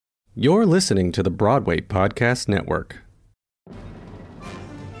You're listening to the Broadway Podcast Network.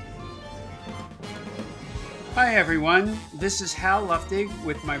 Hi, everyone. This is Hal Luftig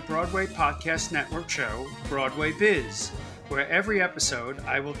with my Broadway Podcast Network show, Broadway Biz, where every episode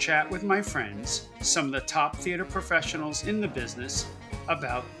I will chat with my friends, some of the top theater professionals in the business,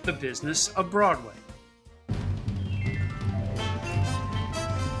 about the business of Broadway.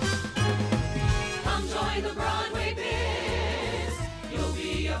 Come join the Broadway Biz. You'll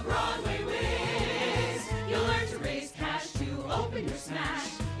be a Broadway whiz. You'll learn to raise cash to open your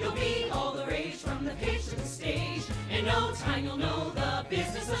smash. You'll be all the rage from the pitch to the stage. In no time you'll know the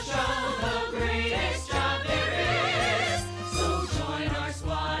business of show, the greatest job there is. So join our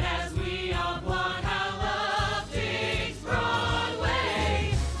squad as we applaud Hal Luftig's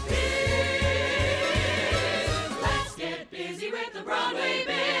Broadway Biz. Let's get busy with the Broadway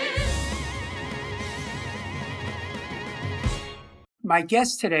Biz. My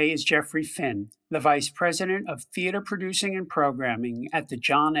guest today is Jeffrey Finn, the Vice President of Theater Producing and Programming at the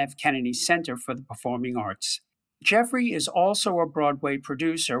John F. Kennedy Center for the Performing Arts. Jeffrey is also a Broadway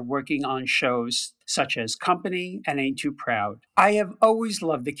producer working on shows such as Company and Ain't Too Proud. I have always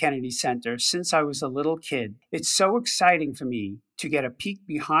loved the Kennedy Center since I was a little kid. It's so exciting for me to get a peek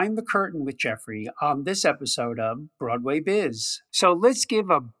behind the curtain with Jeffrey on this episode of Broadway Biz. So let's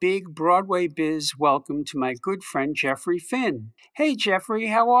give a big Broadway Biz welcome to my good friend Jeffrey Finn. Hey Jeffrey,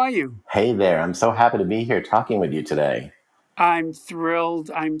 how are you? Hey there, I'm so happy to be here talking with you today. I'm thrilled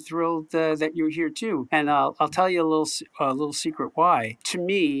that you're here too, and I'll tell you a little secret why. To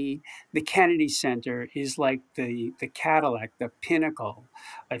me, the Kennedy Center is like the Cadillac, the pinnacle,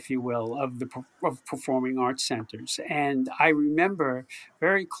 if you will, of performing arts centers. And I remember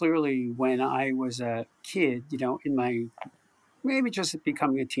very clearly when I was a kid, in my maybe just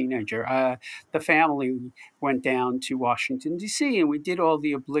becoming a teenager, the family went down to Washington, D.C., and we did all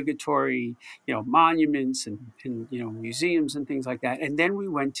the obligatory, monuments and museums and things like that. And then we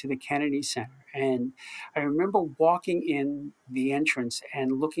went to the Kennedy Center. And I remember walking in the entrance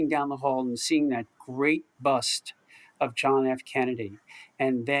and looking down the hall and seeing that great bust of John F. Kennedy.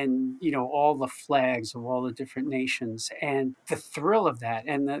 And then, all the flags of all the different nations and the thrill of that.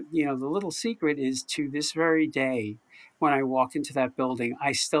 And the little secret is to this very day, when I walk into that building,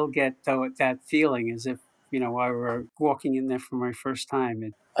 I still get that feeling as if, I were walking in there for my first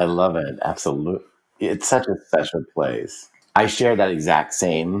time. I love it, absolutely. It's such a special place. I share that exact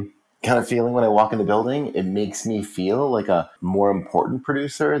same kind of feeling when I walk in the building. It makes me feel like a more important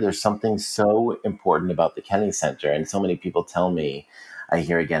producer. There's something so important about the Kennedy Center, and so many people tell me, I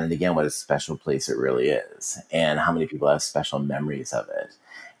hear again and again what a special place it really is, and how many people have special memories of it.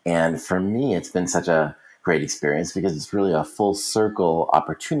 And for me, it's been such a great experience because it's really a full circle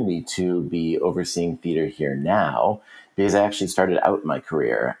opportunity to be overseeing theater here now, because I actually started out my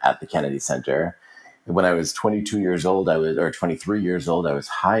career at the Kennedy Center. When I was 23 years old, I was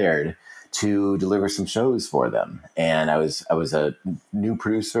hired to deliver some shows for them. And I was a new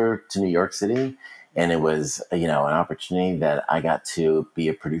producer to New York City. And it was, an opportunity that I got to be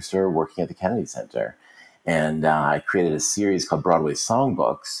a producer working at the Kennedy Center. And I created a series called Broadway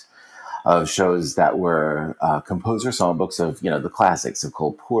Songbooks, of shows that were composer songbooks of, the classics of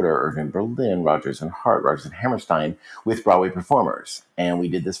Cole Porter, Irving Berlin, Rodgers and Hart, Rodgers and Hammerstein, with Broadway performers. And we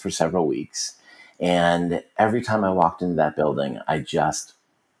did this for several weeks. And every time I walked into that building, I just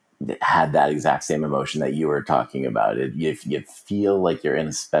had that exact same emotion that you were talking about. You feel like you're in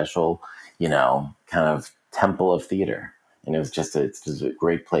a special, kind of temple of theater. And it's just a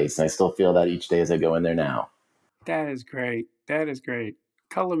great place. And I still feel that each day as I go in there now. That is great. That is great.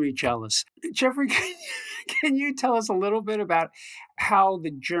 Color me jealous. Jeffrey, can you tell us a little bit about how the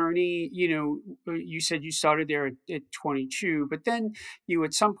journey, you said you started there at 22, but then you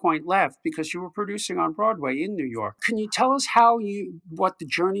at some point left because you were producing on Broadway in New York. Can you tell us what the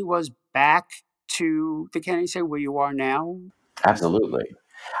journey was back to the Kennedy Center where you are now? Absolutely.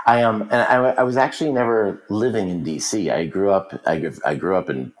 I was actually never living in DC. I grew up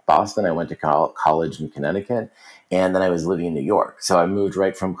in Boston. I went to college in Connecticut, and then I was living in New York. So I moved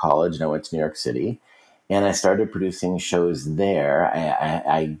right from college and I went to New York City, and I started producing shows there.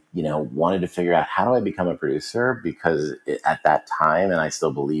 I wanted to figure out, how do I become a producer, because at that time, and I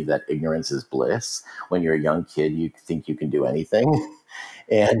still believe that ignorance is bliss. When you're a young kid, you think you can do anything.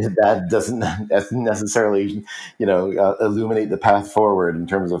 And that doesn't necessarily, illuminate the path forward in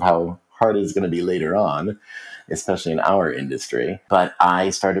terms of how hard it's going to be later on, especially in our industry. But I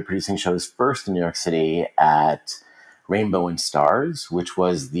started producing shows first in New York City at Rainbow and Stars, which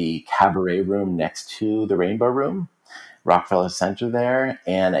was the cabaret room next to the Rainbow Room, Rockefeller Center there.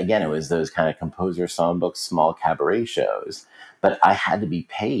 And again, it was those kind of composer songbook, small cabaret shows. but I had to be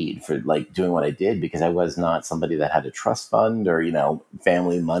paid for like doing what I did because I was not somebody that had a trust fund or,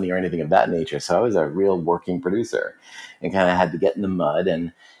 family money or anything of that nature. So I was a real working producer and kind of had to get in the mud.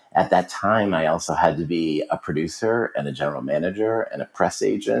 And at that time, I also had to be a producer and a general manager and a press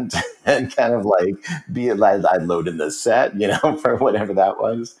agent and kind of like I'd load in the set, for whatever that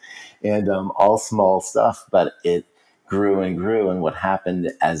was. And all small stuff, but it grew and grew. And what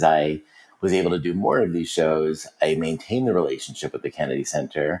happened as I was able to do more of these shows, I maintained the relationship with the Kennedy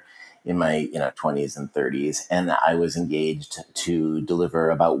Center in my 20s and 30s, and I was engaged to deliver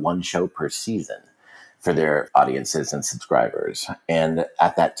about one show per season for their audiences and subscribers. And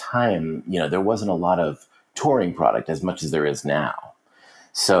at that time, there wasn't a lot of touring product as much as there is now.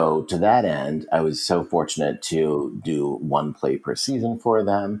 So to that end, I was so fortunate to do one play per season for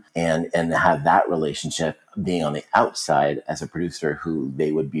them and have that relationship being on the outside as a producer who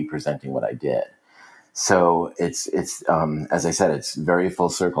they would be presenting what I did. So it's as I said, it's very full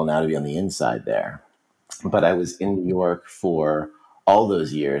circle now to be on the inside there. But I was in New York for all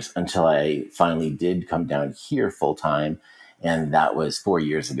those years until I finally did come down here full time. And that was 4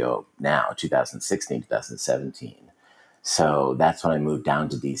 years ago now, 2016, 2017. So that's when I moved down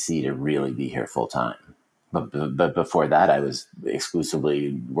to DC to really be here full time. But before that, I was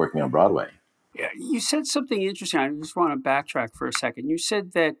exclusively working on Broadway. Yeah, you said something interesting. I just want to backtrack for a second. You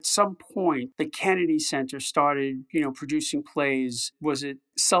said that at some point the Kennedy Center started, producing plays. Was it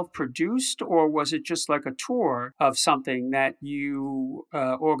self-produced or was it just like a tour of something that you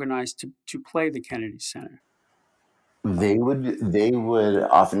organized to play the Kennedy Center? They would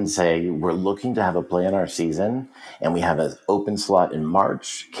often say, we're looking to have a play in our season and we have an open slot in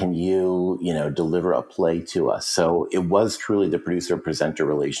March. Can you, deliver a play to us? So it was truly the producer presenter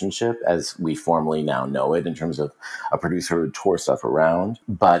relationship as we formally now know it in terms of a producer who would tour stuff around,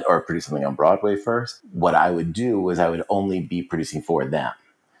 or produce something on Broadway first. What I would do was I would only be producing for them.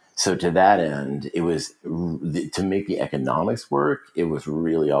 So to that end, it was to make the economics work. It was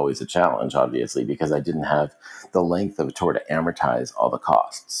really always a challenge, obviously, because I didn't have the length of a tour to amortize all the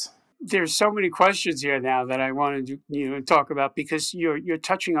costs. There's so many questions here now that I wanted to talk about because you're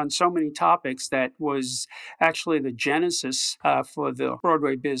touching on so many topics that was actually the genesis for the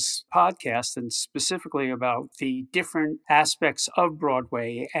Broadway Biz podcast, and specifically about the different aspects of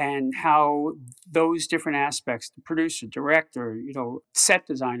Broadway and how those different aspects, the producer, director, set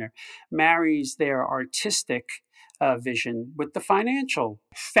designer, marries their artistic vision with the financial.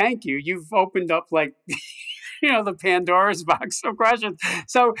 Thank you. You've opened up like the Pandora's box of questions.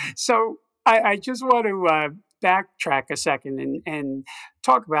 So I just want to backtrack a second and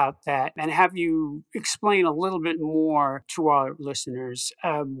talk about that and have you explain a little bit more to our listeners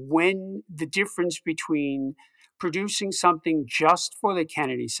when the difference between producing something just for the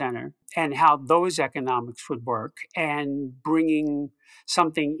Kennedy Center and how those economics would work, and bringing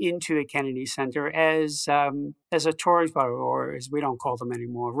something into the Kennedy Center as a tourist spot, or as we don't call them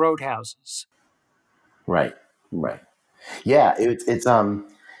anymore, roadhouses. Right, right. Yeah,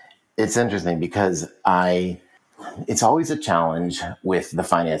 it's interesting because it's always a challenge with the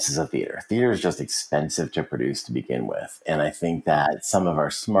finances of theater. Theater is just expensive to produce to begin with. And I think that some of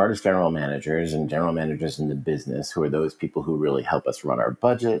our smartest general managers and general managers in the business, who are those people who really help us run our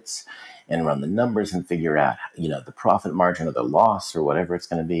budgets and run the numbers and figure out, the profit margin or the loss or whatever it's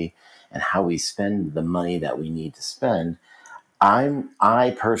going to be, and how we spend the money that we need to spend.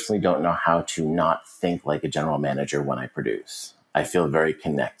 I personally don't know how to not think like a general manager when I produce. I feel very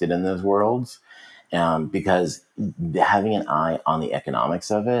connected in those worlds, because having an eye on the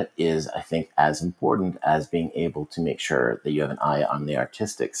economics of it is, I think, as important as being able to make sure that you have an eye on the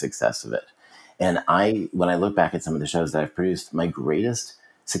artistic success of it. And when I look back at some of the shows that I've produced, my greatest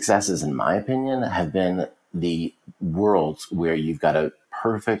successes, in my opinion, have been the worlds where you've got a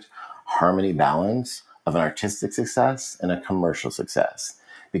perfect harmony balance of an artistic success and a commercial success.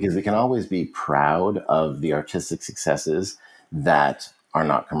 Because we can always be proud of the artistic successes that are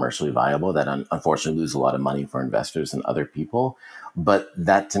not commercially viable, that unfortunately lose a lot of money for investors and other people. But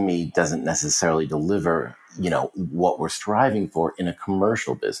that to me doesn't necessarily deliver, what we're striving for in a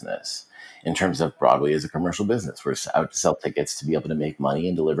commercial business. In terms of Broadway as a commercial business, we're out to sell tickets to be able to make money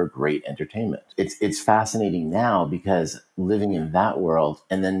and deliver great entertainment. It's fascinating now because living in that world,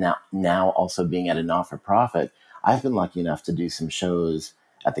 and then now also being at a not-for-profit, I've been lucky enough to do some shows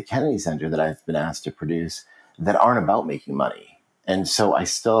at the Kennedy Center that I've been asked to produce that aren't about making money. And so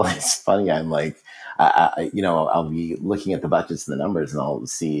it's funny, I'm like, I'll be looking at the budgets and the numbers and I'll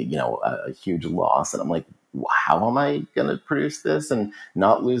see, a huge loss. And I'm like, how am I going to produce this and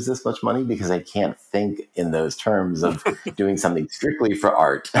not lose this much money? Because I can't think in those terms of doing something strictly for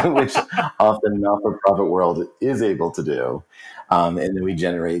art, which often not-for-profit world is able to do. And then we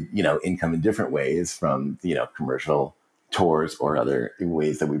generate, income in different ways from, commercial tours or other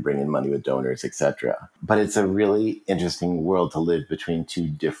ways that we bring in money with donors, etc. But it's a really interesting world to live between two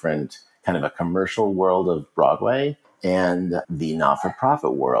different kind of a commercial world of Broadway and the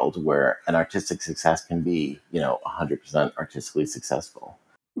not-for-profit world where an artistic success can be, 100% artistically successful.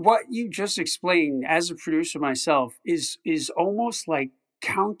 What you just explained as a producer myself is almost like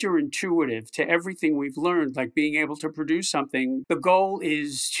counterintuitive to everything we've learned, like being able to produce something. The goal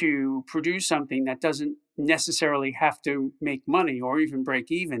is to produce something that doesn't necessarily have to make money or even break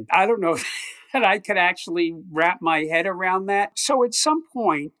even. I don't know that I could actually wrap my head around that. So at some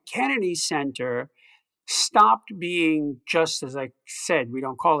point, Kennedy Center stopped being, just as I said, we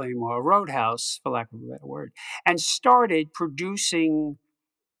don't call it anymore a roadhouse, for lack of a better word, and started producing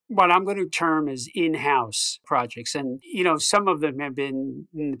what I'm going to term as in-house projects. And, some of them have been,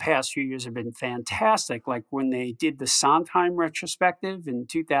 in the past few years, have been fantastic. Like when they did the Sondheim retrospective in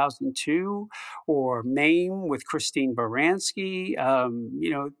 2002, or MAME with Christine Baranski.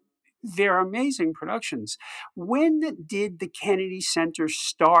 They're amazing productions. When did the Kennedy Center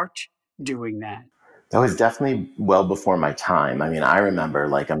start doing that? That was definitely well before my time. I mean, I remember,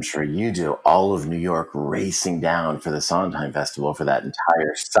 like I'm sure you do, all of New York racing down for the Sondheim Festival for that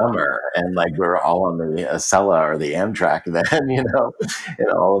entire summer. And like we were all on the Acela or the Amtrak then,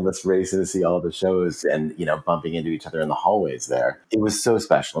 and all of us racing to see all the shows and, bumping into each other in the hallways there. It was so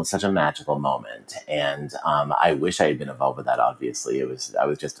special and such a magical moment. And I wish I had been involved with that, obviously. I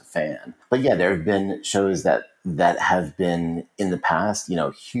was just a fan. But yeah, there have been shows that have been in the past,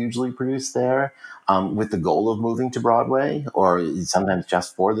 hugely produced there with the goal of moving to Broadway or sometimes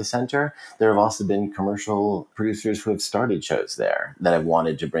just for the center. There have also been commercial producers who have started shows there that have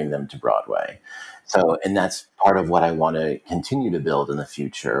wanted to bring them to Broadway. So, and that's part of what I want to continue to build in the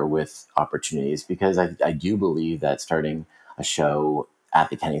future with opportunities, because I do believe that starting a show at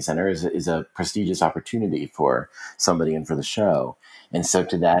the Kennedy Center is a prestigious opportunity for somebody and for the show. And so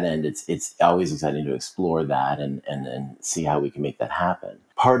to that end, it's always exciting to explore that and see how we can make that happen.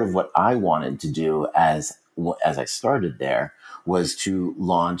 Part of what I wanted to do as I started there was to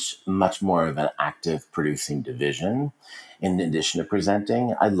launch much more of an active producing division. In addition to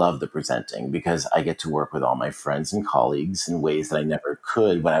presenting, I love the presenting because I get to work with all my friends and colleagues in ways that I never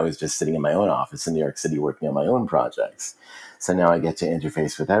could when I was just sitting in my own office in New York City working on my own projects. So now I get to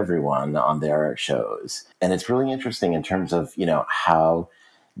interface with everyone on their shows. And it's really interesting in terms of, how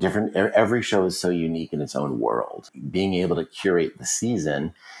every show is so unique in its own world. Being able to curate the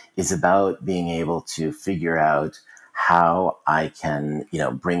season is about being able to figure out how I can,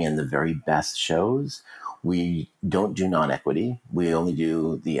 bring in the very best shows. We don't do non-equity. We only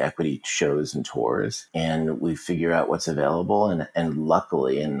do the equity shows and tours, and we figure out what's available. And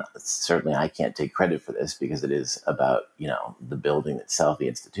luckily, and certainly I can't take credit for this because it is about, the building itself, the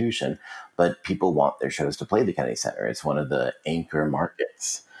institution, but people want their shows to play the Kennedy Center. It's one of the anchor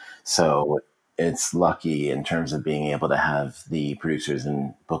markets. So it's lucky in terms of being able to have the producers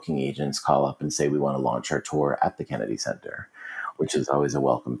and booking agents call up and say, we want to launch our tour at the Kennedy Center, which is always a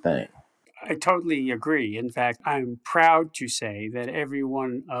welcome thing. I totally agree. In fact, I'm proud to say that every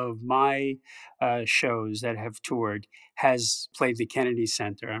one of my shows that have toured has played the Kennedy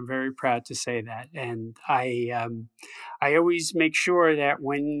Center. I'm very proud to say that, and I always make sure that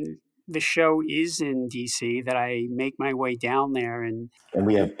when the show is in DC, that I make my way down there and And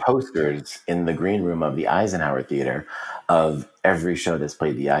we have posters in the green room of the Eisenhower Theater of every show that's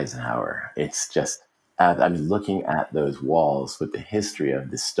played the Eisenhower. It's just, I'm looking at those walls with the history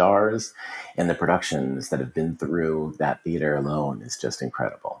of the stars and the productions that have been through that theater alone is just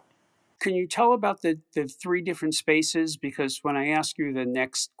incredible. Can you tell about the three different spaces? Because when I ask you the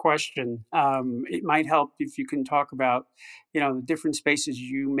next question, it might help if you can talk about, the different spaces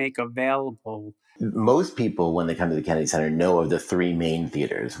you make available. Most people, when they come to the Kennedy Center, know of the three main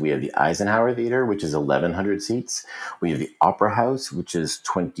theaters. We have the Eisenhower Theater, which is 1,100 seats. We have the Opera House, which is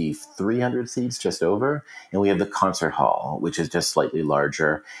 2,300 seats, just over. And we have the Concert Hall, which is just slightly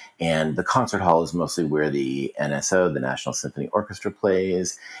larger. And the Concert Hall is mostly where the NSO, the National Symphony Orchestra,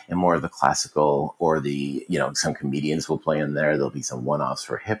 plays, and more of the classical or the, some comedians will play in there. There'll be some one-offs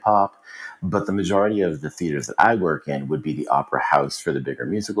for hip hop. But the majority of the theaters that I work in would be the Opera House for the bigger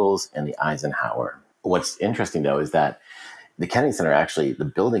musicals and the Eisenhower. What's interesting, though, is that the Kennedy Center, actually, the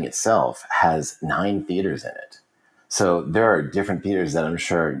building itself has 9 theaters in it. So there are different theaters that I'm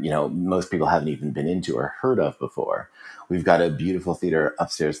sure, most people haven't even been into or heard of before, We've got a beautiful theater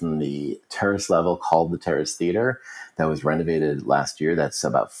upstairs in the terrace level called the Terrace Theater that was renovated last year. That's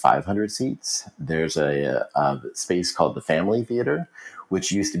about 500 seats. There's a space called the Family Theater,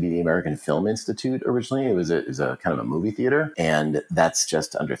 which used to be the American Film Institute originally. It was a kind of a movie theater, and that's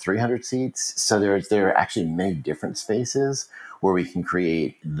just under 300 seats. So there are actually many different spaces where we can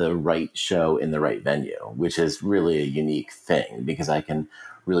create the right show in the right venue, which is really a unique thing because I can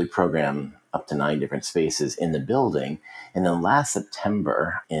really program up to 9 different spaces in the building. And then last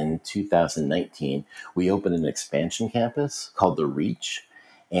September in 2019, we opened an expansion campus called the Reach.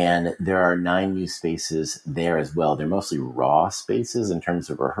 And there are 9 new spaces there as well. They're mostly raw spaces in terms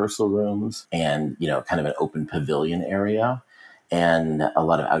of rehearsal rooms and, kind of an open pavilion area and a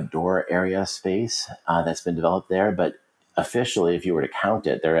lot of outdoor area space that's been developed there. But officially, if you were to count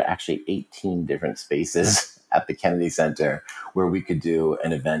it, there are actually 18 different spaces at the Kennedy Center where we could do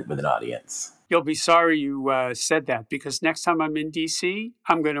an event with an audience. You'll be sorry you said that because next time I'm in DC,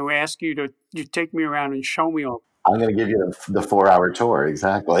 I'm going to ask you to take me around and show me all. I'm going to give you the 4-hour tour.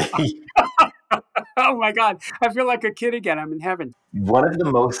 Exactly. Oh my God, I feel like a kid again. I'm in heaven. One of the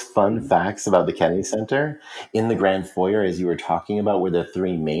most fun facts about the Kennedy Center in the Grand Foyer, as you were talking about where the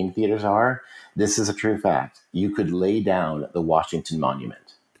 3 main theaters are, this is a true fact. You could lay down the Washington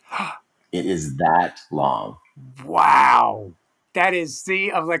Monument. It is that long. Wow. That is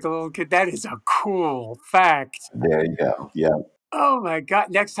of like a little kid. That is a cool fact. There you go. Yeah. Oh my God.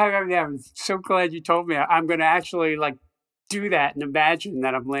 Next time I'm there, I'm so glad you told me. I'm going to actually like do that and imagine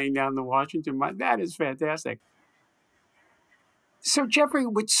that I'm laying down the Washington. That is fantastic. So, Jeffrey,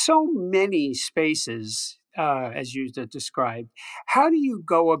 with so many spaces, as you described, how do you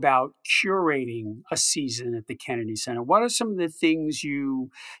go about curating a season at the Kennedy Center? What are some of the things you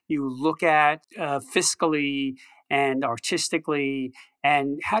look at fiscally and artistically,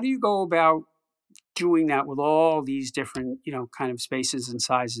 and how do you go about doing that with all these different, kind of spaces and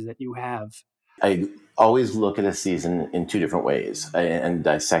sizes that you have? I always look at a season in 2 different ways and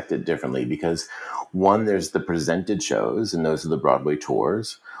dissect it differently because one, there's the presented shows, and those are the Broadway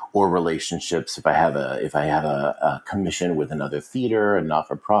tours or relationships. If I have a commission with another theater, a not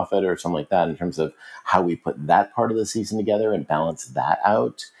for profit, or something like that, in terms of how we put that part of the season together and balance that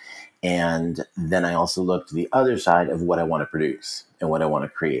out. And then I also look to the other side of what I want to produce and what I want to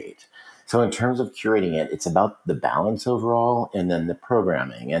create. So in terms of curating it, it's about the balance overall and then the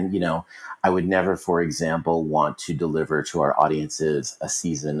programming. And, I would never, for example, want to deliver to our audiences a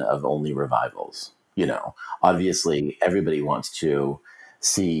season of only revivals. Obviously everybody wants to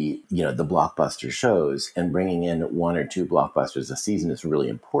see, the blockbuster shows, and bringing in 1 or 2 blockbusters a season is really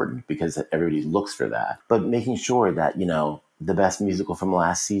important because everybody looks for that. But making sure that, the best musical from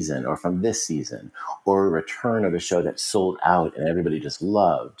last season or from this season, or a return of a show that sold out and everybody just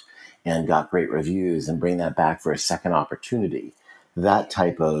loved and got great reviews, and bring that back for a second opportunity. That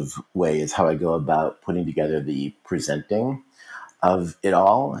type of way is how I go about putting together the presenting of it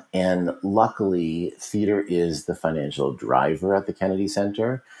all. And luckily, theater is the financial driver at the Kennedy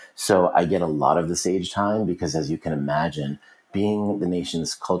Center. So I get a lot of the stage time because, as you can imagine, being the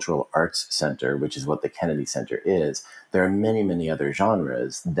nation's cultural arts center, which is what the Kennedy Center is, there are many, many other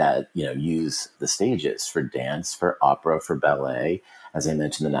genres that, use the stages for dance, for opera, for ballet. As I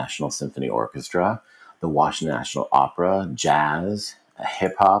mentioned, the National Symphony Orchestra, the Washington National Opera, jazz, a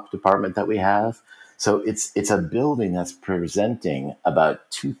hip hop department that we have. So it's a building that's presenting about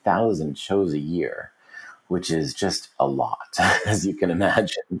 2,000 shows a year, which is just a lot, as you can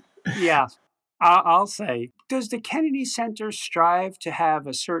imagine. Yeah. I'll say, does the Kennedy Center strive to have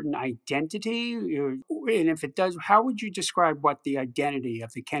a certain identity? And if it does, how would you describe what the identity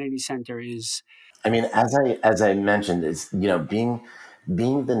of the Kennedy Center is? I mean, as I mentioned, it's being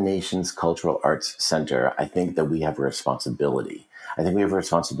the nation's cultural arts center. I think that we have a responsibility. I think we have a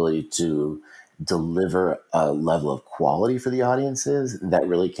responsibility to deliver a level of quality for the audiences that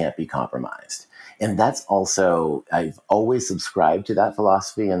really can't be compromised. And that's also, I've always subscribed to that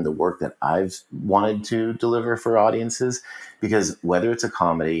philosophy and the work that I've wanted to deliver for audiences, because whether it's a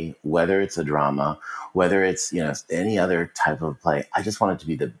comedy, whether it's a drama, whether it's, any other type of play, I just want it to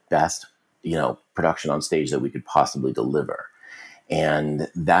be the best, production on stage that we could possibly deliver. And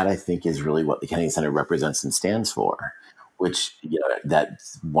that, I think, is really what the Kennedy Center represents and stands for, which,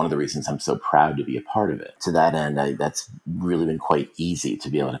 that's one of the reasons I'm so proud to be a part of it. To that end, that's really been quite easy to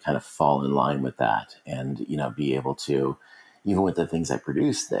be able to kind of fall in line with that and, be able to, even with the things I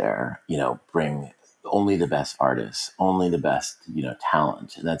produce there, bring only the best artists, only the best,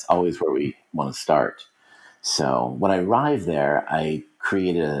 talent. And that's always where we want to start. So when I arrived there, I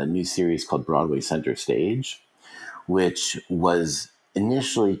created a new series called Broadway Center Stage, which was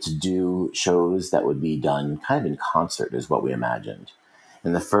initially to do shows that would be done kind of in concert is what we imagined.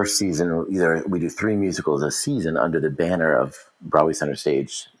 In the first season, either we do 3 musicals a season under the banner of Broadway Center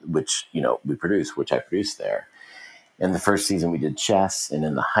Stage, which which I produced there. In the first season, we did chess and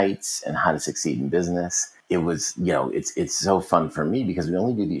In the Heights and How to Succeed in Business. It was, it's so fun for me because we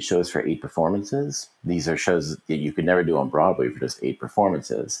only do these shows for 8 performances. These are shows that you could never do on Broadway for just 8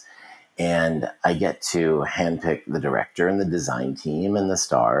 performances. And I get to handpick the director and the design team and the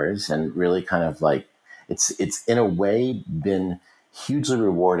stars, and really kind of like it's in a way been hugely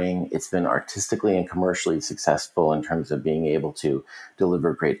rewarding. It's been artistically and commercially successful in terms of being able to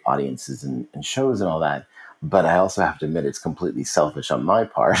deliver great audiences and shows and all that. But I also have to admit it's completely selfish on my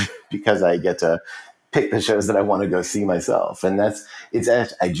part because I get to pick the shows that I want to go see myself. And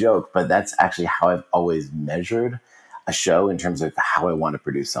I joke, but that's actually how I've always measured a show in terms of how I want to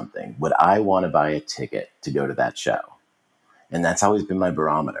produce something. Would I want to buy a ticket to go to that show? And that's always been my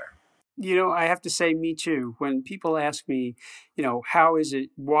barometer. I have to say, me too. When people ask me,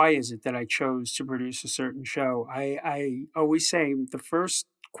 why is it that I chose to produce a certain show? I always say the first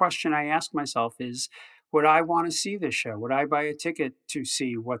question I ask myself is, would I want to see this show? Would I buy a ticket to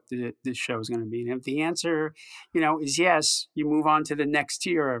see what this show is going to be? And if the answer, is yes, you move on to the next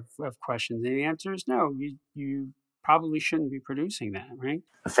tier of questions. And the answer is no, you probably shouldn't be producing that, right?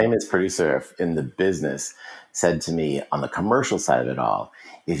 A famous producer in the business said to me on the commercial side of it all,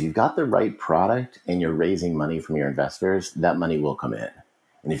 if you've got the right product and you're raising money from your investors, that money will come in.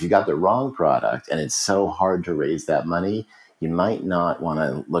 And if you got the wrong product and it's so hard to raise that money, you might not want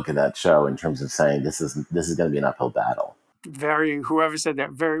to look at that show in terms of saying this is going to be an uphill battle. Whoever said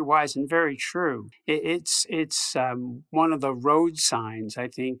that, very wise and very true. It's one of the road signs, I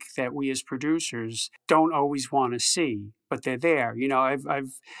think, that we as producers don't always want to see, but they're there.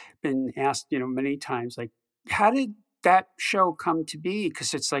 I've been asked, many times, like, how did that show come to be?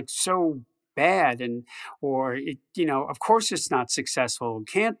 Because it's like so bad, or it, of course it's not successful.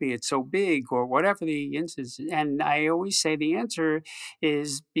 It can't be. It's so big, or whatever the instance. And I always say the answer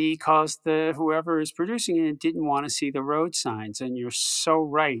is because the whoever is producing it didn't want to see the road signs. And you're so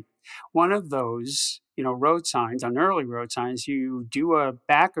right. One of those, road signs, on early road signs, you do a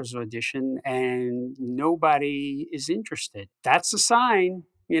backers audition and nobody is interested. That's a sign.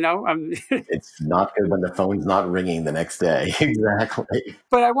 It's not good when the phone's not ringing the next day. Exactly.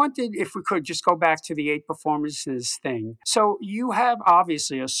 But I wanted, if we could, just go back to the 8 performances thing. So you have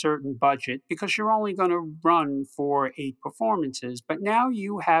obviously a certain budget because you're only going to run for 8 performances. But now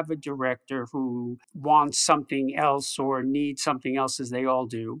you have a director who wants something else or needs something else, as they all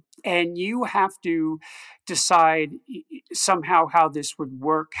do. And you have to decide somehow how this would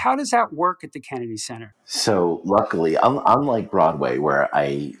work. How does that work at the Kennedy Center? So luckily, unlike Broadway, where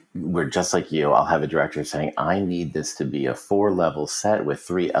just like you, I'll have a director saying, "I need this to be a 4-level set with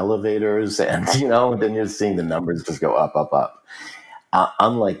 3 elevators," and then you're seeing the numbers just go up, up, up.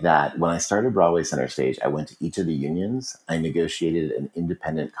 Unlike that, when I started Broadway Center Stage, I went to each of the unions. I negotiated an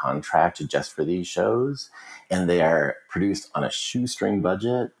independent contract just for these shows, and they are produced on a shoestring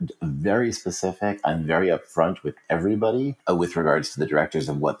budget, very specific. I'm very upfront with everybody with regards to the directors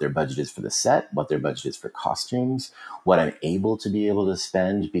of what their budget is for the set, what their budget is for costumes, what I'm able to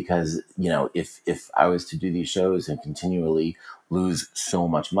spend, because if I was to do these shows and continually lose so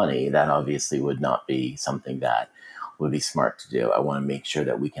much money, that obviously would not be something that would be smart to do. I want to make sure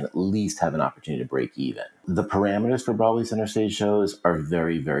that we can at least have an opportunity to break even. The parameters for Broadway Center Stage shows are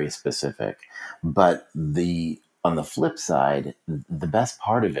very, very specific. But on the flip side, the best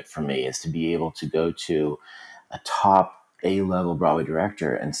part of it for me is to be able to go to a top A-level Broadway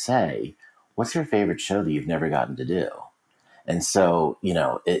director and say, what's your favorite show that you've never gotten to do? And so,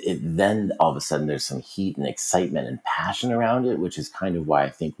 then all of a sudden there's some heat and excitement and passion around it, which is kind of why I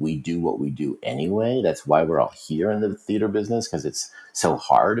think we do what we do anyway. That's why we're all here in the theater business, because it's so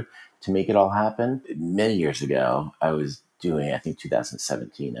hard to make it all happen. Many years ago, I was doing, I think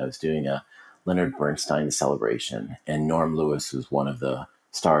 2017, I was doing a Leonard Bernstein celebration, and Norm Lewis was one of the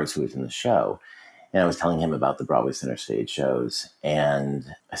stars who was in the show. And I was telling him about the Broadway Center Stage shows.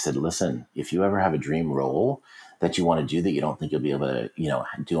 And I said, listen, if you ever have a dream role that you want to do that you don't think you'll be able to,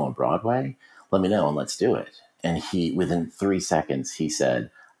 do on Broadway, let me know and let's do it. And within 3 seconds, he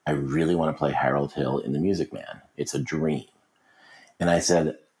said, I really want to play Harold Hill in The Music Man. It's a dream. And I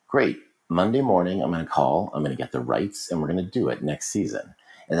said, great. Monday morning, I'm going to call, I'm going to get the rights, and we're going to do it next season.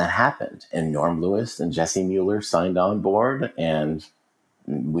 And that happened. And Norm Lewis and Jesse Mueller signed on board, and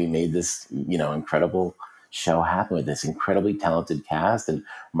we made this, incredible show happen with this incredibly talented cast, and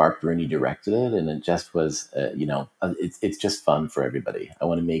Mark Bruni directed it, and it just was, it's just fun for everybody. I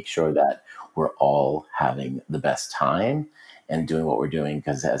want to make sure that we're all having the best time, and doing what we're doing.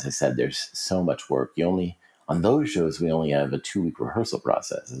 Because as I said, there's so much work. On those shows, we only have a 2-week rehearsal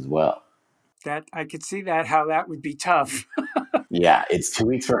process as well. That I could see that how that would be tough. Yeah, it's 2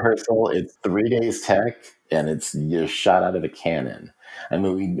 weeks rehearsal, it's 3 days tech, and it's you're shot out of a cannon. I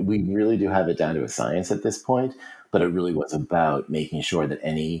mean, we really do have it down to a science at this point, but it really was about making sure that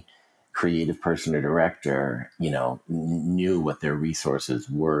any creative person or director, knew what their resources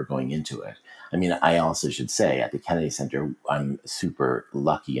were going into it. I mean, I also should say at the Kennedy Center, I'm super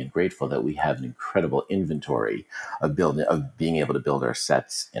lucky and grateful that we have an incredible inventory of being able to build our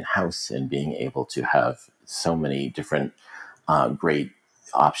sets in house and being able to have so many different great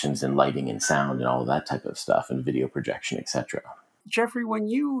options in lighting and sound and all of that type of stuff and video projection, etc. Jeffrey, when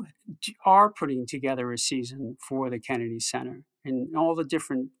you are putting together a season for the Kennedy Center and all the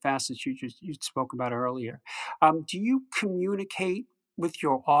different facets you spoke about earlier, do you communicate with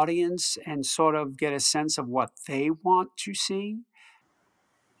your audience and sort of get a sense of what they want to see?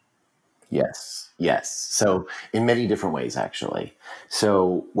 Yes, yes. So in many different ways, actually.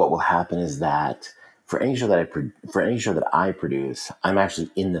 So what will happen is that for any show that I produce, I'm actually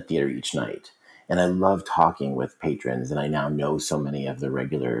in the theater each night, and I love talking with patrons. And I now know so many of the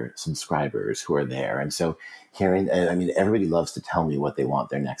regular subscribers who are there, and so I mean, everybody loves to tell me what they want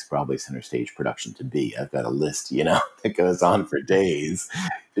their next Broadway Center Stage production to be. I've got a list, that goes on for days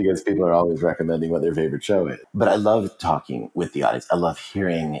because people are always recommending what their favorite show is. But I love talking with the audience. I love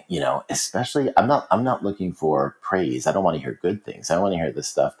hearing, especially I'm not looking for praise. I don't want to hear good things. I want to hear the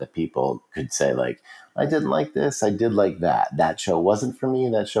stuff that people could say like, I didn't like this, I did like that. That show wasn't for me,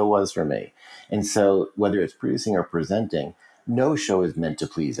 that show was for me. And so whether it's producing or presenting, no show is meant to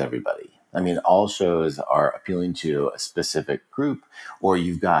please everybody. I mean, all shows are appealing to a specific group, or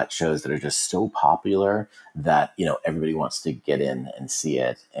you've got shows that are just so popular that, everybody wants to get in and see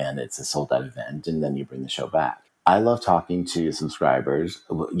it, and it's a sold out event, and then you bring the show back. I love talking to subscribers.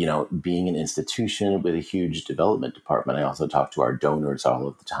 Being an institution with a huge development department, I also talk to our donors all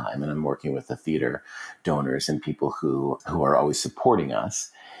of the time, and I'm working with the theater donors and people who are always supporting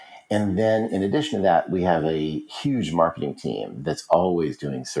us. And then in addition to that, we have a huge marketing team that's always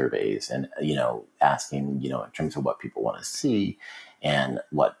doing surveys and, asking, in terms of what people want to see and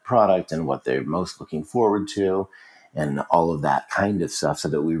what product and what they're most looking forward to and all of that kind of stuff so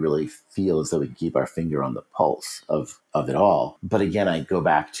that we really feel as though we can keep our finger on the pulse of it all. But again, I go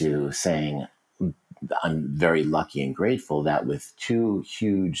back to saying I'm very lucky and grateful that with two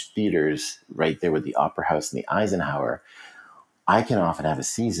huge theaters right there with the Opera House and the Eisenhower, I can often have a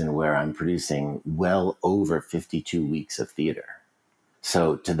season where I'm producing well over 52 weeks of theater.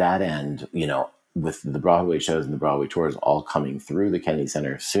 So to that end, with the Broadway shows and the Broadway tours all coming through the Kennedy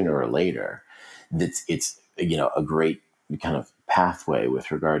Center sooner or later, it's a great kind of pathway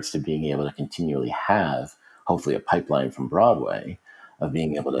with regards to being able to continually have hopefully a pipeline from Broadway of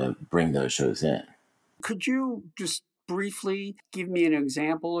being able to bring those shows in. Could you just briefly give me an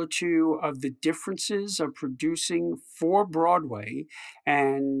example or two of the differences of producing for Broadway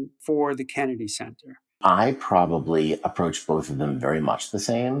and for the Kennedy Center? I probably approach both of them very much the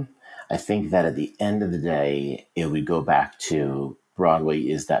same. I think that at the end of the day, it would go back to Broadway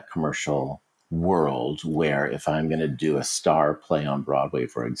is that commercial world where if I'm going to do a star play on Broadway,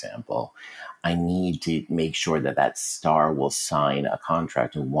 for example, I need to make sure that that star will sign a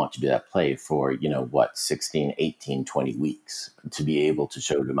contract and want to do that play for, 16, 18, 20 weeks to be able to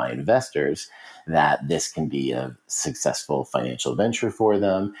show to my investors that this can be a successful financial venture for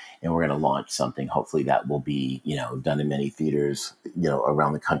them, and we're going to launch something hopefully that will be done in many theaters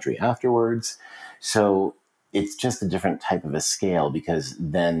around the country afterwards. So it's just a different type of a scale because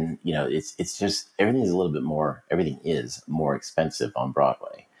then it's just everything is more expensive on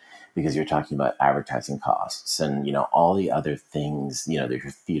Broadway because you're talking about advertising costs and all the other things, there's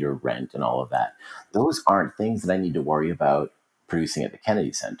your theater rent and all of that. Those aren't things that I need to worry about producing at the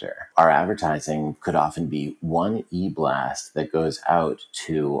Kennedy Center. Our advertising could often be one e-blast that goes out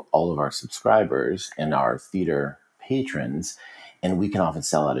to all of our subscribers and our theater patrons, and we can often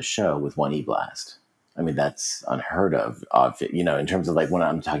sell out a show with one e-blast. I mean, that's unheard of, in terms of like when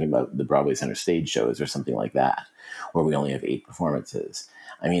I'm talking about the Broadway Center stage shows or something like that, where we only have 8 performances.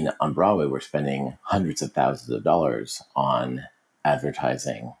 I mean, on Broadway, we're spending hundreds of thousands of dollars on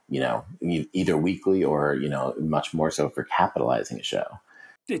advertising, either weekly or, much more so for capitalizing a show.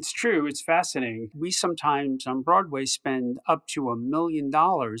 It's true. It's fascinating. We sometimes on Broadway spend up to $1 million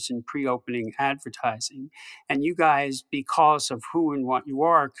in pre opening advertising. And you guys, because of who and what you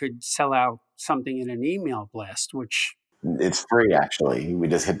are, could sell out something in an email blast, which. It's free, actually. We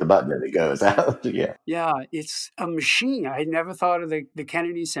just hit the button and it goes out. Yeah. Yeah, it's a machine. I never thought of the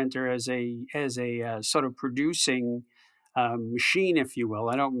Kennedy Center as a sort of producing machine, if you will.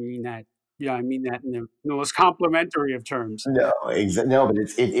 I don't mean that. Yeah, I mean that in the most complimentary of terms. No, no, but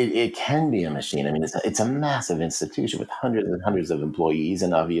it can be a machine. I mean, it's a massive institution with hundreds and hundreds of employees,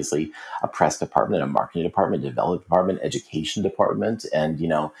 and obviously a press department, a marketing department, development department, education department, and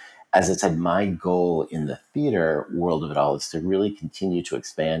as I said, my goal in the theater world of it all is to really continue to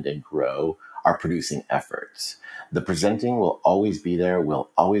expand and grow our producing efforts. The presenting will always be there. We'll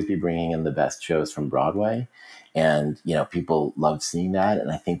always be bringing in the best shows from Broadway. And, people love seeing that.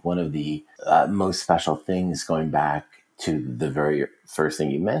 And I think one of the most special things going back to the very first thing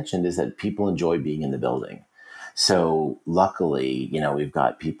you mentioned is that people enjoy being in the building. So luckily, we've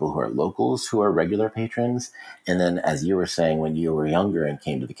got people who are locals who are regular patrons. And then, as you were saying, when you were younger and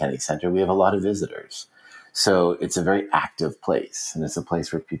came to the Kennedy Center, we have a lot of visitors. So it's a very active place, and it's a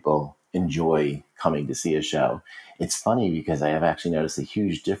place where people enjoy coming to see a show. It's funny because I have actually noticed a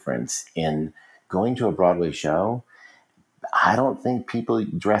huge difference in going to a Broadway show. I don't think people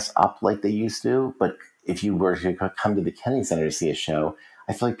dress up like they used to, but if you were to come to the Kennedy Center to see a show,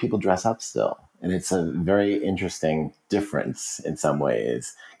 I feel like people dress up still. And it's a very interesting difference in some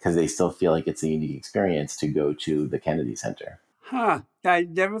ways because they still feel like it's a unique experience to go to the Kennedy Center. Huh. I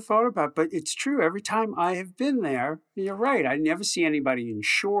never thought about, but it's true. Every time I have been there, you're right. I never see anybody in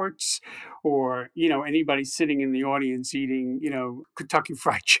shorts or, anybody sitting in the audience eating, Kentucky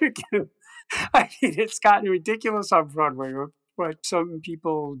Fried Chicken. I mean, it's gotten ridiculous on Broadway, but some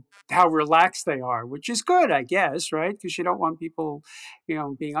people, how relaxed they are, which is good, I guess, right? Because you don't want people,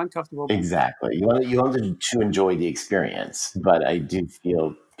 being uncomfortable. Exactly. You want to enjoy the experience, but I do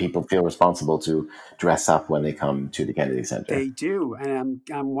feel people feel responsible to dress up when they come to the Kennedy Center. They do, and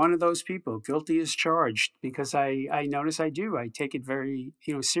I'm one of those people, guilty as charged, because I notice I do. I take it very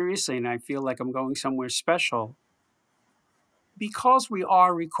seriously, and I feel like I'm going somewhere special. Because we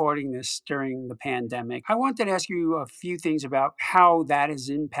are recording this during the pandemic, I wanted to ask you a few things about how that has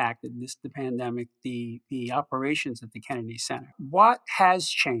impacted the pandemic, the operations at the Kennedy Center. What has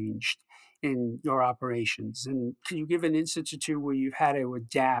changed in your operations, and can you give an instance or two where you've had to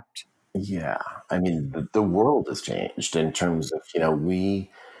adapt? Yeah, I mean the world has changed in terms of we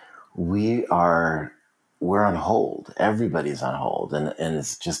are we're on hold. Everybody's on hold, and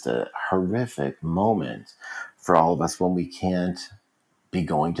it's just a horrific moment for all of us when we can't be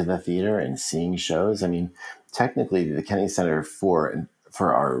going to the theater and seeing shows. I mean, technically, the Kennedy Center for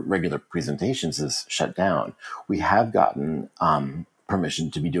our regular presentations is shut down. We have gotten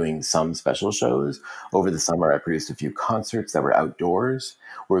permission to be doing some special shows over the summer. I produced a few concerts that were outdoors,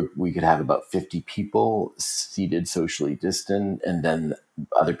 where we could have about 50 people seated socially distant, and then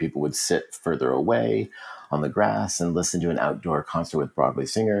other people would sit further away on the grass and listen to an outdoor concert with Broadway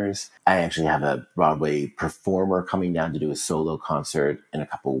singers. I actually have a Broadway performer coming down to do a solo concert in a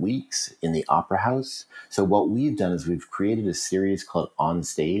couple weeks in the Opera House. So what we've done is we've created a series called On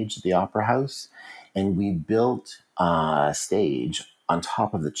Stage at the Opera House, and we built a stage on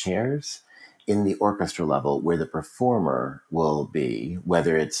top of the chairs in the orchestra level where the performer will be,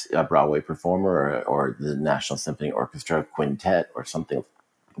 whether it's a Broadway performer or the National Symphony Orchestra quintet or something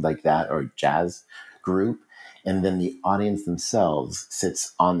like that, or jazz group. And then the audience themselves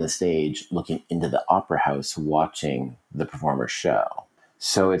sits on the stage looking into the opera house watching the performer's show.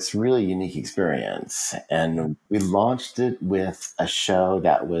 So it's really a unique experience. And we launched it with a show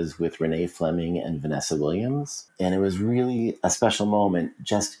that was with Renee Fleming and Vanessa Williams. And it was really a special moment.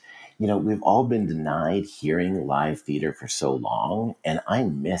 Just, we've all been denied hearing live theater for so long. And I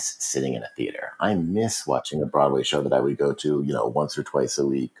miss sitting in a theater. I miss watching a Broadway show that I would go to, once or twice a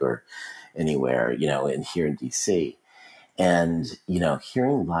week or anywhere, in here in DC. And,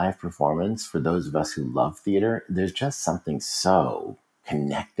 hearing live performance for those of us who love theater, there's just something so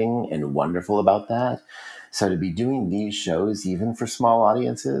connecting and wonderful about that. So to be doing these shows, even for small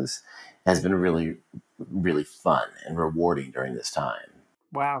audiences, has been really, really fun and rewarding during this time.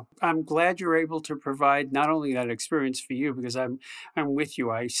 Wow. I'm glad you're able to provide not only that experience for you, because I'm with you.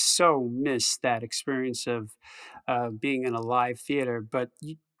 I so miss that experience of being in a live theater, but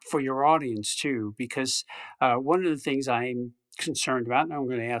for your audience too, because one of the things I'm concerned about, and I'm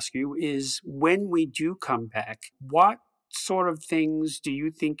going to ask you, is when we do come back, what sort of things do you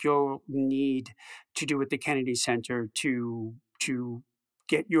think you'll need to do at the Kennedy Center to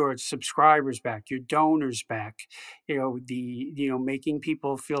get your subscribers back, your donors back, making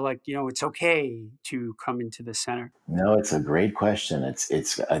people feel like, it's okay to come into the center? No, it's a great question.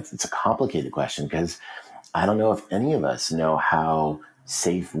 It's a complicated question because I don't know if any of us know how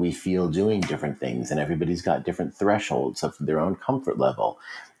safe we feel doing different things, and everybody's got different thresholds of their own comfort level.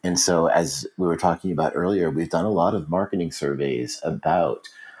 And so, as we were talking about earlier, we've done a lot of marketing surveys about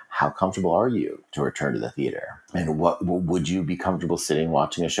how comfortable are you to return to the theater? And what would you be comfortable sitting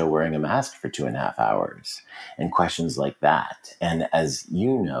watching a show wearing a mask for 2.5 hours? And questions like that. And as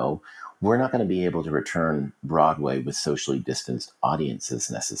you know, we're not going to be able to return Broadway with socially distanced audiences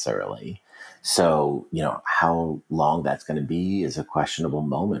necessarily. So, how long that's going to be is a questionable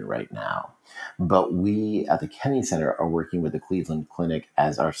moment right now. But we at the Kennedy Center are working with the Cleveland Clinic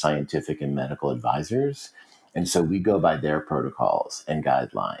as our scientific and medical advisors. And so we go by their protocols and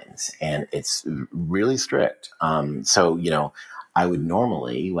guidelines, and it's really strict. I would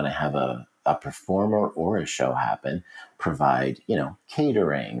normally, when I have a performer or a show happen, provide,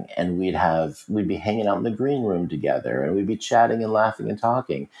 catering, and we'd be hanging out in the green room together, and we'd be chatting and laughing and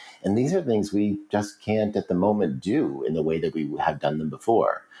talking. And these are things we just can't at the moment do in the way that we have done them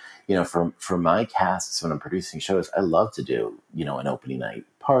before. For my casts when I'm producing shows, I love to do, an opening night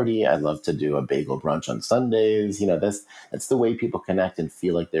party. I love to do a bagel brunch on Sundays. That's the way people connect and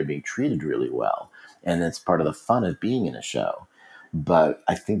feel like they're being treated really well. And it's part of the fun of being in a show. But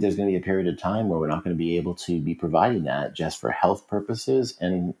I think there's going to be a period of time where we're not going to be able to be providing that just for health purposes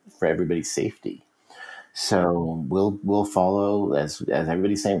and for everybody's safety. So we'll follow, as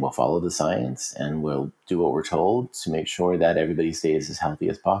everybody's saying, we'll follow the science, and we'll do what we're told to make sure that everybody stays as healthy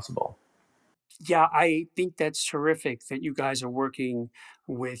as possible. Yeah, I think that's terrific that you guys are working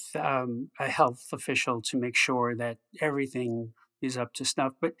with a health official to make sure that everything is up to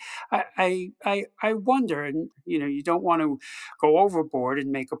snuff. But I wonder, and you don't want to go overboard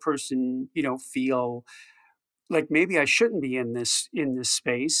and make a person feel like maybe I shouldn't be in this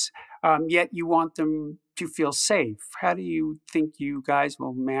space. Yet you want them to feel safe. How do you think you guys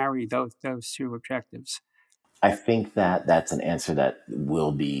will marry those two objectives? I think that that's an answer that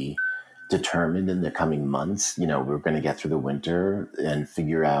will be determined in the coming months. We're going to get through the winter and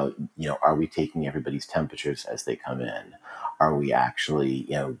figure out, are we taking everybody's temperatures as they come in? Are we actually,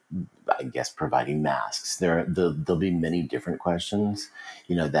 I guess, providing masks? There'll be many different questions,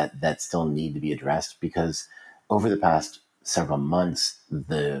 that still need to be addressed, because over the past several months,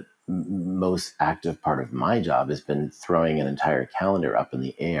 the most active part of my job has been throwing an entire calendar up in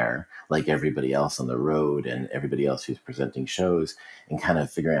the air, like everybody else on the road and everybody else who's presenting shows, and kind of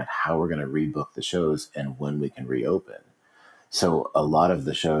figuring out how we're going to rebook the shows and when we can reopen. So a lot of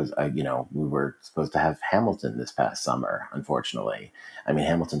the shows, we were supposed to have Hamilton this past summer. Unfortunately, I mean,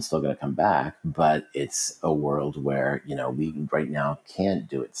 Hamilton's still going to come back, but it's a world where we right now can't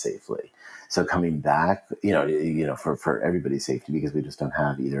do it safely. So coming back, for everybody's safety, because we just don't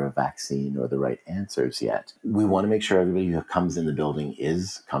have either a vaccine or the right answers yet. We want to make sure everybody who comes in the building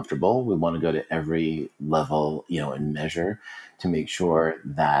is comfortable. We want to go to every level, and measure to make sure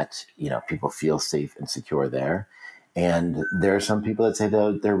that people feel safe and secure there. And there are some people that say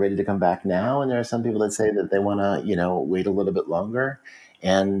they're ready to come back now, and there are some people that say that they want to, wait a little bit longer.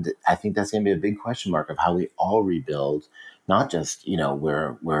 And I think that's going to be a big question mark of how we all rebuild, not just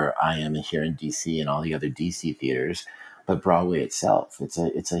where I am here in DC and all the other DC theaters, but Broadway itself.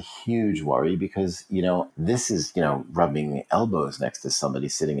 It's a huge worry, because this is rubbing elbows next to somebody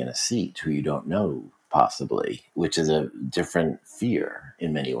sitting in a seat who you don't know, possibly, which is a different fear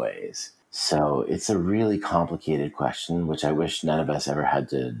in many ways. So it's a really complicated question, which I wish none of us ever had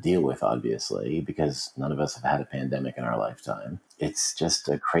to deal with, obviously, because none of us have had a pandemic in our lifetime. It's just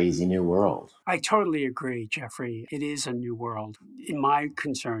a crazy new world. I totally agree, Jeffrey. It is a new world. My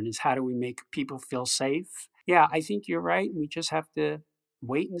concern is, how do we make people feel safe? Yeah, I think you're right. We just have to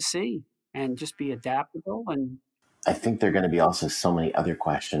wait and see and just be adaptable. And I think there are going to be also so many other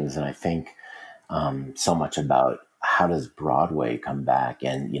questions, and I think so much about how does Broadway come back,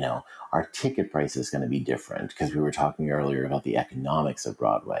 and our ticket price is going to be different, because we were talking earlier about the economics of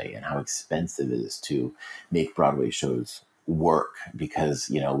Broadway and how expensive it is to make Broadway shows work, because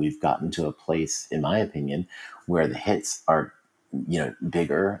we've gotten to a place, in my opinion, where the hits are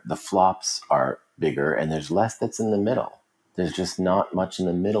bigger, the flops are bigger, and there's less that's in the middle. There's just not much in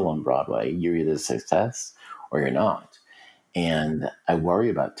the middle on Broadway. You're either a success or you're not. And I worry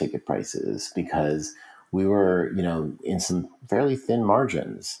about ticket prices, because we were, in some fairly thin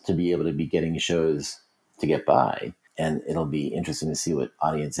margins to be able to be getting shows to get by. And it'll be interesting to see what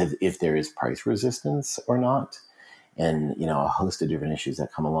audience, if there is price resistance or not, and a host of different issues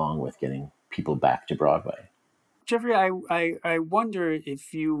that come along with getting people back to Broadway. Jeffrey, I wonder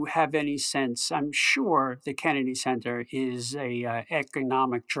if you have any sense. I'm sure the Kennedy Center is a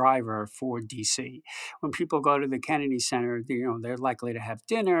economic driver for DC. When people go to the Kennedy Center, they're likely to have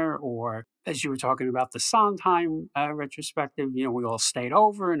dinner, or, as you were talking about the Sondheim retrospective, we all stayed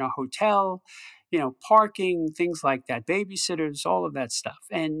over in a hotel, parking, things like that, babysitters, all of that stuff.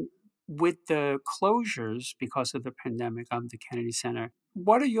 And with the closures because of the pandemic of the Kennedy Center,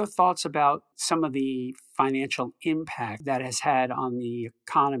 What are your thoughts about some of the financial impact that has had on the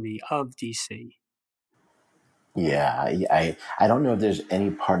economy of DC? Yeah, I don't know if there's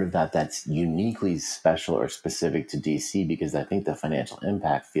any part of that that's uniquely special or specific to DC, because I think the financial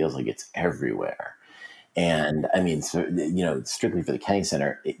impact feels like it's everywhere. And I mean, so, strictly for the Kennedy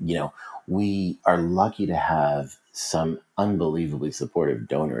Center, we are lucky to have some unbelievably supportive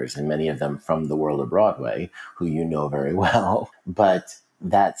donors, and many of them from the world of Broadway, who you know very well. But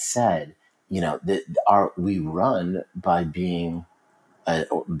that said, we run by being a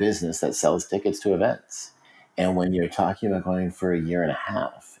business that sells tickets to events. And when you're talking about going for a year and a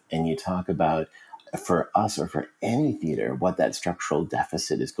half, and you talk about, for us or for any theater, what that structural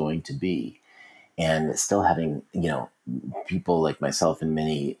deficit is going to be, and still having people like myself and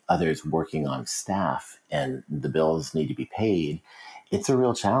many others working on staff, and the bills need to be paid, it's a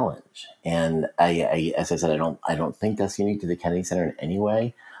real challenge. And as I said, I don't think that's unique to the Kennedy Center in any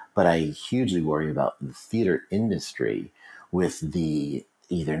way, but I hugely worry about the theater industry, with the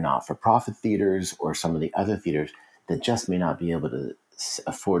either not-for-profit theaters or some of the other theaters that just may not be able to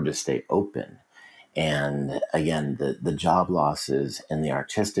afford to stay open. And again, the job losses and the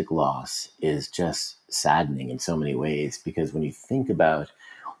artistic loss is just saddening in so many ways, because when you think about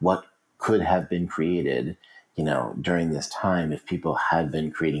what could have been created, during this time, if people had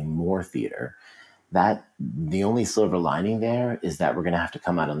been creating more theater, that the only silver lining there is that we're going to have to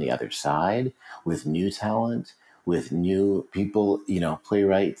come out on the other side with new talent, with new people,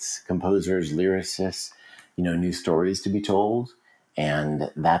 playwrights, composers, lyricists, new stories to be told.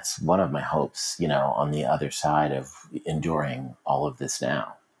 And that's one of my hopes, on the other side of enduring all of this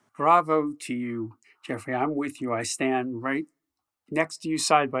now. Bravo to you, Jeffrey. I'm with you. I stand right next to you,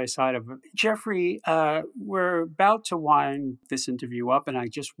 side by side. Of Jeffrey, we're about to wind this interview up, and I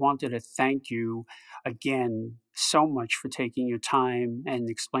just wanted to thank you again so much for taking your time and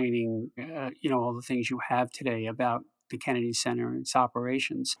explaining, all the things you have today about the Kennedy Center and its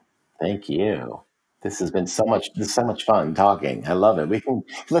operations. Thank you. This is so much fun talking. I love it.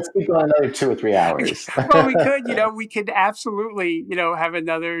 Let's keep going another 2 or 3 hours. Well, we could absolutely, have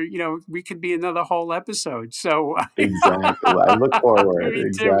another, we could be another whole episode. So Exactly. Well, I look forward.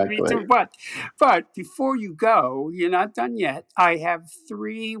 me too, me Exactly. too. But before you go, you're not done yet. I have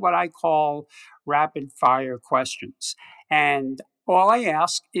three what I call rapid fire questions. And all I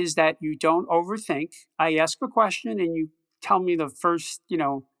ask is that you don't overthink. I ask a question and you tell me the first,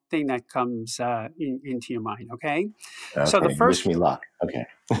 thing that comes into your mind. Okay. So the Okay. Wish first me luck. Okay.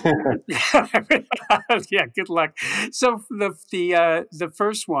 yeah, good luck. So the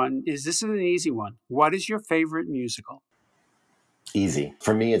first one is, this is an easy one. What is your favorite musical? Easy.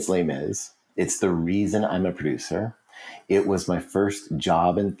 For me, it's Les Mis. It's the reason I'm a producer. It was my first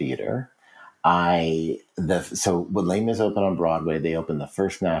job in theater. So when Les Mis opened on Broadway, they opened the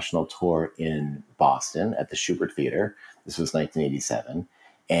first national tour in Boston at the Schubert Theater. This was 1987,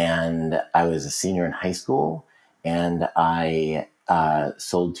 and I was a senior in high school, and I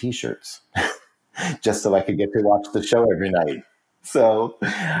sold T-shirts just so I could get to watch the show every night. So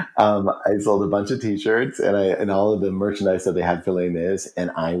I sold a bunch of T-shirts and all of the merchandise that they had for Les Mis, and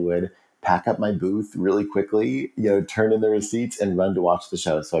I would pack up my booth really quickly, turn in the receipts and run to watch the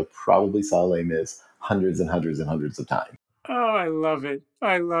show. So I probably saw Les Mis hundreds and hundreds and hundreds of times. Oh, I love it.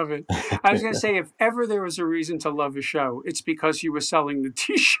 I love it. I was going to say, if ever there was a reason to love a show, it's because you were selling the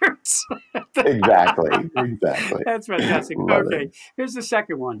T-shirts. Exactly. Exactly. That's fantastic. Love it. Okay, here's the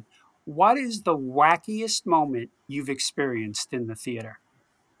second one. What is the wackiest moment you've experienced in the theater?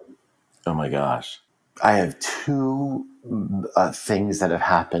 Oh my gosh. I have two things that have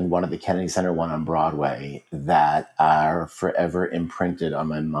happened, one at the Kennedy Center, one on Broadway, that are forever imprinted on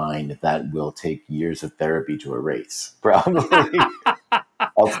my mind that will take years of therapy to erase. Probably.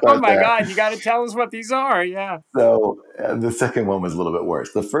 I'll Oh start my there. God, you got to tell us what these are. Yeah. So the second one was a little bit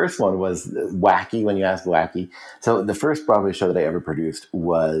worse. The first one was wacky when you ask wacky. So the first Broadway show that I ever produced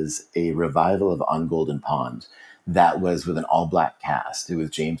was a revival of On Golden Pond that was with an all black cast. It was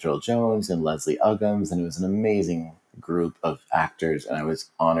James Earl Jones and Leslie Uggams, and it was an amazing group of actors, and I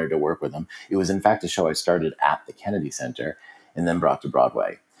was honored to work with them. It was, in fact, a show I started at the Kennedy Center and then brought to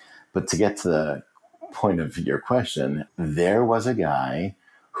Broadway. But to get to the point of your question, there was a guy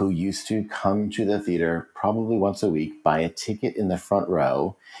who used to come to the theater probably once a week, buy a ticket in the front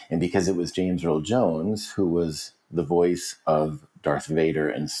row. And because it was James Earl Jones, who was the voice of Darth Vader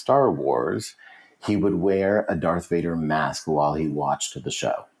in Star Wars, he would wear a Darth Vader mask while he watched the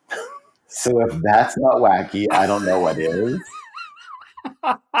show. So if that's not wacky, I don't know what is.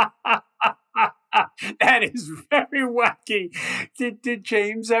 That is very wacky. Did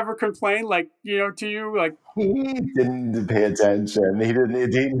James ever complain, like, to you, like, He didn't pay attention. He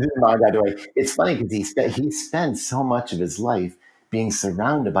didn't mind either way. It's funny because he spent so much of his life being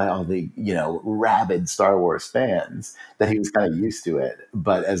surrounded by all the rabid Star Wars fans that he was kind of used to it.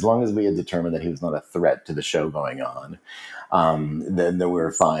 But as long as we had determined that he was not a threat to the show going on, then we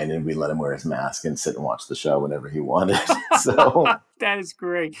were fine, and we let him wear his mask and sit and watch the show whenever he wanted. So that is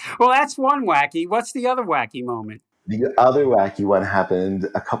great. Well, that's one wacky. What's the other wacky moment? the other wacky one happened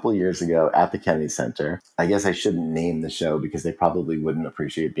a couple of years ago at the Kennedy Center. I guess I shouldn't name the show because they probably wouldn't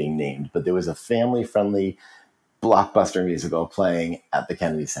appreciate being named, but there was a family-friendly blockbuster musical playing at the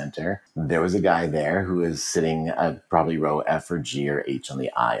Kennedy Center. There was a guy there who was sitting at probably row F or G or H on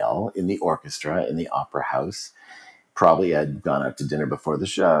the aisle in the orchestra in the opera house. Probably had gone out to dinner before the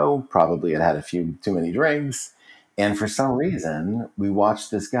show, probably had had a few too many drinks. And for some reason, we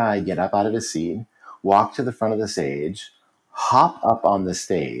watched this guy get up out of his seat, walk to the front of the stage, hop up on the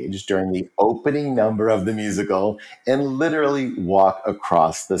stage during the opening number of the musical, and literally walk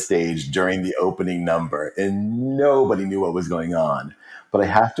across the stage during the opening number. And nobody knew what was going on. But I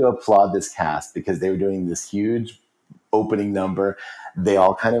have to applaud this cast because they were doing this huge opening number. They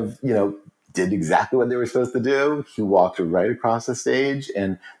all kind of, did exactly what they were supposed to do. He walked right across the stage,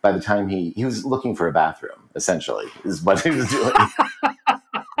 and by the time he was looking for a bathroom, essentially, is what he was doing.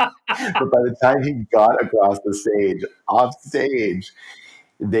 But by the time he got across the stage, off stage,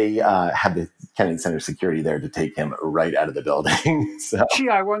 they had the Kennedy Center security there to take him right out of the building. So Gee,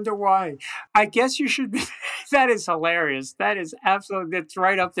 I wonder why. I guess you should be. That is hilarious. That is absolutely, that's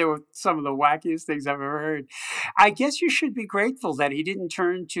right up there with some of the wackiest things I've ever heard. I guess you should be grateful that he didn't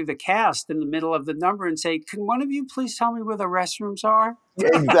turn to the cast in the middle of the number and say, "Can one of you please tell me where the restrooms are?"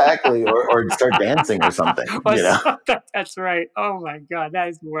 exactly, or start dancing or something, That's right. Oh my God, that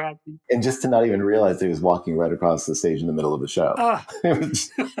is wacky. and just to not even realize that he was walking right across the stage in the middle of the show. It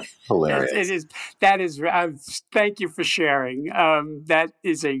was hilarious. It is. That is. Thank you for sharing. That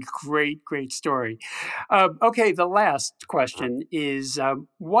is a great story. Okay, the last question is: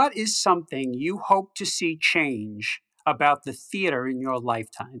 what is something you hope to see change about the theater in your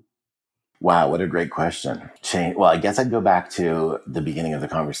lifetime? Wow, what a great question. Well, I guess I'd go back to the beginning of the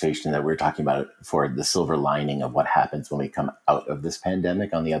conversation that we were talking about for the silver lining of what happens when we come out of this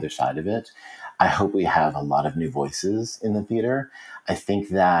pandemic on the other side of it. I hope we have a lot of new voices in the theater. I think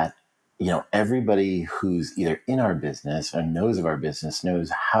that, everybody who's either in our business or knows of our business knows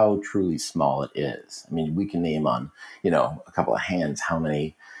how truly small it is. I mean, we can name on, a couple of hands how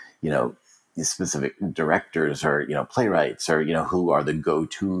many, specific directors or playwrights or who are the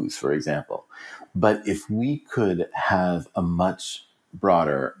go-tos, for example. But if we could have a much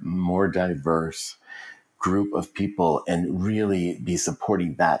broader, more diverse group of people and really be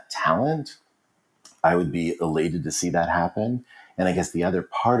supporting that talent, I would be elated to see that happen. And I guess the other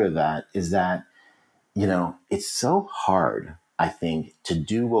part of that is that it's so hard, I think, to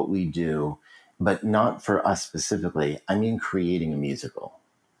do what we do, but not for us specifically. I mean, creating a musical,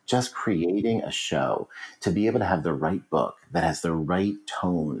 just creating a show, to be able to have the right book that has the right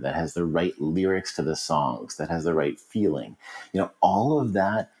tone, that has the right lyrics to the songs, that has the right feeling. All of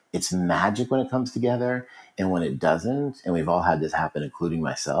that, it's magic when it comes together. And when it doesn't, and we've all had this happen, including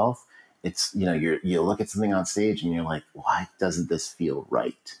myself, it's, you look at something on stage and you're like, why doesn't this feel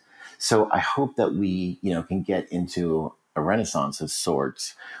right? So I hope that we, can get into a renaissance of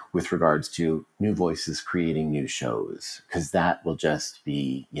sorts with regards to new voices creating new shows, because that will just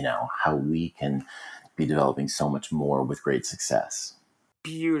be, how we can be developing so much more with great success.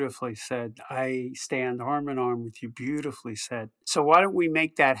 Beautifully said. I stand arm in arm with you. Beautifully said. So why don't we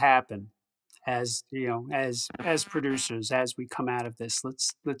make that happen? As as producers, as we come out of this,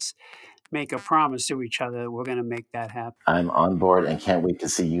 let's make a promise to each other that we're going to make that happen. I'm on board and can't wait to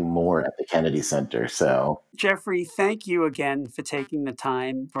see you more at the Kennedy Center. So, Jeffrey, thank you again for taking the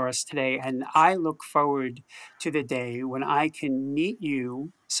time for us today. And I look forward to the day when I can meet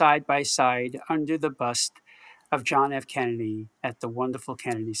you side by side under the bust of John F. Kennedy at the wonderful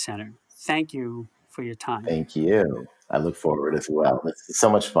Kennedy Center. Thank you for your time. thank you. I look forward as well. It's so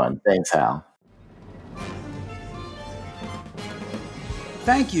much fun. Thanks, Hal.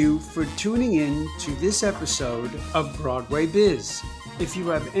 Thank you for tuning in to this episode of Broadway Biz. If you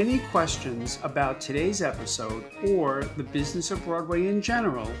have any questions about today's episode or the business of Broadway in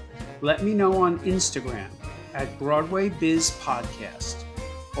general, let me know on Instagram at Broadway Biz Podcast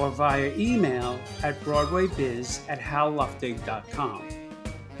or via email at broadwaybiz@halluftig.com.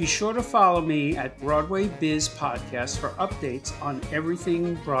 Be sure to follow me at Broadway Biz Podcast for updates on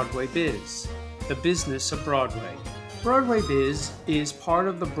everything Broadway Biz, the business of Broadway. Broadway Biz is part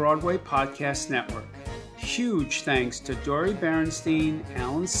of the Broadway Podcast Network. Huge thanks to Dori Berenstein,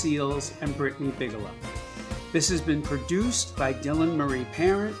 Alan Seals, and Brittany Bigelow. This has been produced by Dylan Marie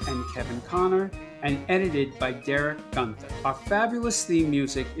Parent and Kevin Connor and edited by Derek Gunther. Our fabulous theme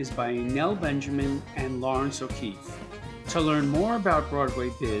music is by Nell Benjamin and Lawrence O'Keefe. To learn more about Broadway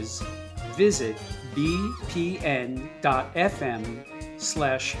Biz, visit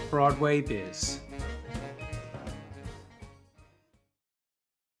bpn.fm/BroadwayBiz.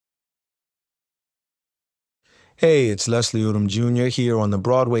 Hey, it's Leslie Odom Jr. here on the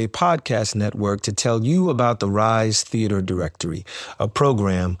Broadway Podcast Network to tell you about the Rise Theater Directory, a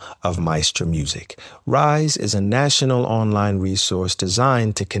program of Maestro Music. Rise is a national online resource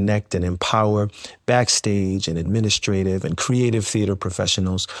designed to connect and empower backstage and administrative and creative theater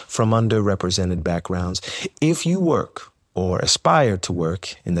professionals from underrepresented backgrounds. If you work or aspire to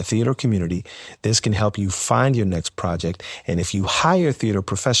work in the theater community, this can help you find your next project. And if you hire theater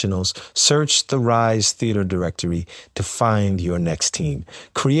professionals, search the Rise Theater Directory to find your next team.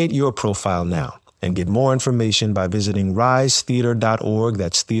 Create your profile now and get more information by visiting risetheater.org.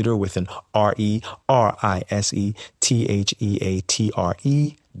 That's theater with an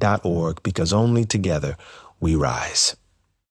RERISETHEATRE.org, because only together we rise.